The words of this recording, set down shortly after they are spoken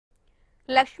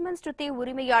லக்ஷ்மண் ஸ்ருதி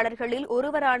உரிமையாளர்களில்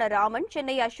ஒருவரான ராமன்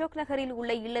சென்னை அசோக் நகரில்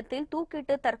உள்ள இல்லத்தில்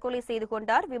தூக்கிட்டு தற்கொலை செய்து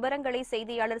கொண்டார். விவரங்களை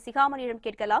செய்தியாளர் சிகாமணியிடம்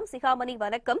கேட்கலாம். சிகாமணி,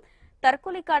 வணக்கம்.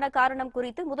 தற்கொலைக்கான காரணம்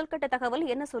குறித்து முதல்கட்ட தகவல்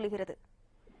என்ன சொல்கிறது?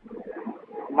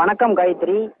 வணக்கம்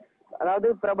காயத்ரி. அதாவது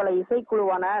பிரபல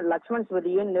இசைக்குழுவான லக்ஷ்மண்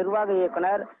ஸ்ருதியின் நிர்வாக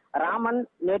இயக்குனர் ராமன்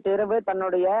நேற்றிரவு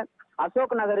தன்னுடைய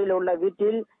அசோக் நகரில் உள்ள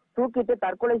வீட்டில் தூக்கிட்டு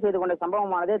தற்கொலை செய்து கொண்ட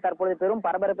சம்பவமானது தற்போது பெரும்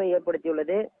பரபரப்பை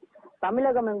ஏற்படுத்தியுள்ளது.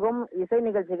 தமிழகம் எங்கும் இசை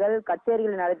நிகழ்ச்சிகள்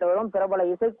கச்சேரிகள் நடத்தி வரும் பிரபல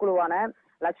இசைக்குழுவான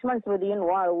லக்ஷ்மண் ஸ்ருதியின்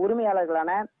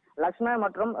உரிமையாளர்களான லக்ஷ்மண்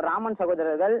மற்றும் ராமன்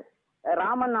சகோதரர்கள்.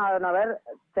 ராமன் ஆனவர்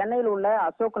சென்னையில் உள்ள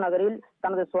அசோக் நகரில்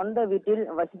தனது சொந்த வீட்டில்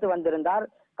வசித்து வந்திருந்தார்.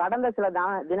 கடந்த சில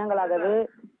தினங்களாகவே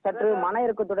சற்று மன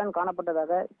இறுக்கத்துடன்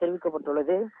காணப்பட்டதாக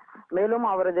தெரிவிக்கப்பட்டுள்ளது. மேலும்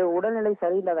அவரது உடல்நிலை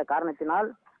சரியில்லாத காரணத்தினால்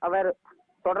அவர்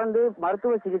தொடர்ந்து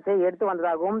மருத்துவ சிகிச்சை எடுத்து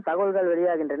வந்ததாகவும் தகவல்கள்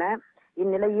வெளியாகின்றன.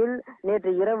 இந்நிலையில்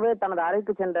நேற்று இரவு தனது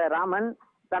அறைக்கு சென்ற ராமன்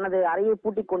தனது அறையை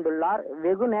பூட்டிக் கொண்டுள்ளார்.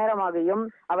 வெகு நேரமாகியும்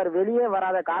அவர் வெளியே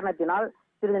வராத காரணத்தினால்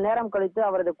சிறிது நேரம் கழித்து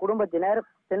அவரது குடும்பத்தினர்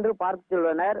சென்று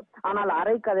பார்த்துள்ளனர். ஆனால்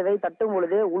அறை கதவை தட்டும்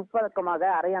பொழுது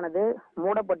உள்பக்கமாக அறையானது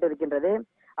மூடப்பட்டிருக்கின்றது.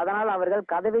 அதனால் அவர்கள்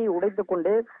கதவை உடைத்துக்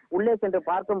கொண்டு உள்ளே சென்று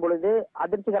பார்க்கும் பொழுது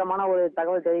அதிர்ச்சிகரமான ஒரு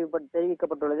தகவல்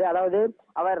தெரிவிக்கப்பட்டுள்ளது. அதாவது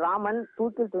அவர் ராமன்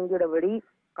தூக்கில் தொங்கியபடி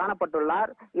காணப்பட்டுள்ளார்.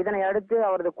 இதனை அடுத்து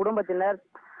அவரது குடும்பத்தினர்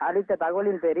அளித்த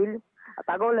தகவலின் பேரில்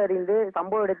தகவல் அறிந்து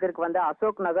சம்பவ இடத்திற்கு வந்த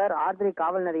அசோக் நகர் ஆர்திரி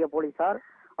காவல் நிலைய போலீசார்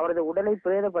அவரது உடலை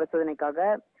பிரேத பரிசோதனைக்காக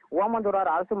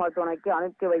ஓமந்தூரார் அரசு மருத்துவமனைக்கு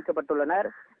அனுப்பி வைக்கப்பட்டுள்ளனர்.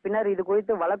 பின்னர் இது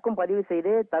குறித்து வழக்கும் பதிவு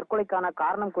செய்து தற்கொலைக்கான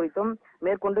காரணம் குறித்தும்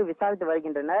மேற்கொண்டு விசாரித்து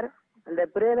வருகின்றனர். இந்த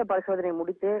பிரேத பரிசோதனை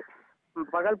முடித்து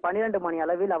பகல் 12 மணி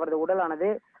அளவில் அவரது உடலானது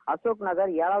அசோக் நகர்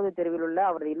 7வது தெருவில் உள்ள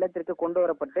அவரது இல்லத்திற்கு கொண்டு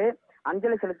வரப்பட்டு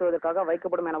அஞ்சலி செலுத்துவதற்காக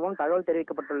வைக்கப்படும் எனவும் தகவல்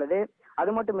தெரிவிக்கப்பட்டுள்ளது.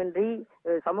 அது மட்டுமின்றி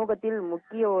சமூகத்தில்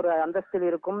முக்கிய ஒரு அந்தஸ்தில்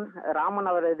இருக்கும்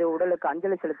ராமன் அவரது உடலுக்கு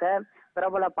அஞ்சலி செலுத்த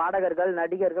பிரபல பாடகர்கள்,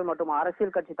 நடிகர்கள் மற்றும்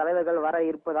அரசியல் கட்சி தலைவர்கள் வர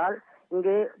இருப்பதால்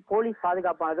இங்கு போலீஸ்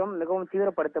பாதுகாப்பானதும் மிகவும்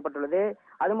தீவிரப்படுத்தப்பட்டுள்ளது.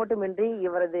 அது மட்டுமின்றி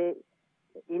இவரது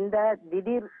இந்த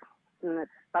திடீர்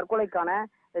தற்கொலைக்கான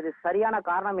சரியான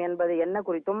காரணம் என்பது என்ன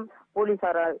குறித்தும்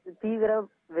போலீசார் தீவிர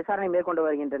விசாரணை மேற்கொண்டு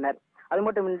வருகின்றனர். அது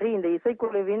மட்டுமின்றி இந்த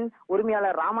இசைக்குழுவின்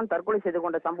உரிமையாளர் ராமன் தற்கொலை செய்து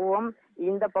கொண்ட சம்பவம்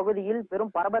இந்த பகுதியில்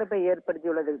பெரும் பரபரப்பை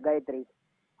ஏற்படுத்தியுள்ளது. காயத்ரி,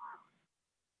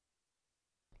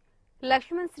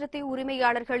 லக்ஷ்மண் ஸ்ருதி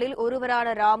உரிமையாளர்களில்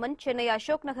ஒருவரான ராமன் சென்னை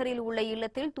அசோக் நகரில் உள்ள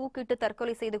இல்லத்தில் தூக்கிட்டு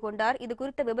தற்கொலை செய்து கொண்டார். இது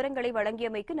குறித்த விவரங்களை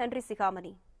வழங்கியமைக்கு நன்றி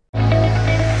சிகாமணி.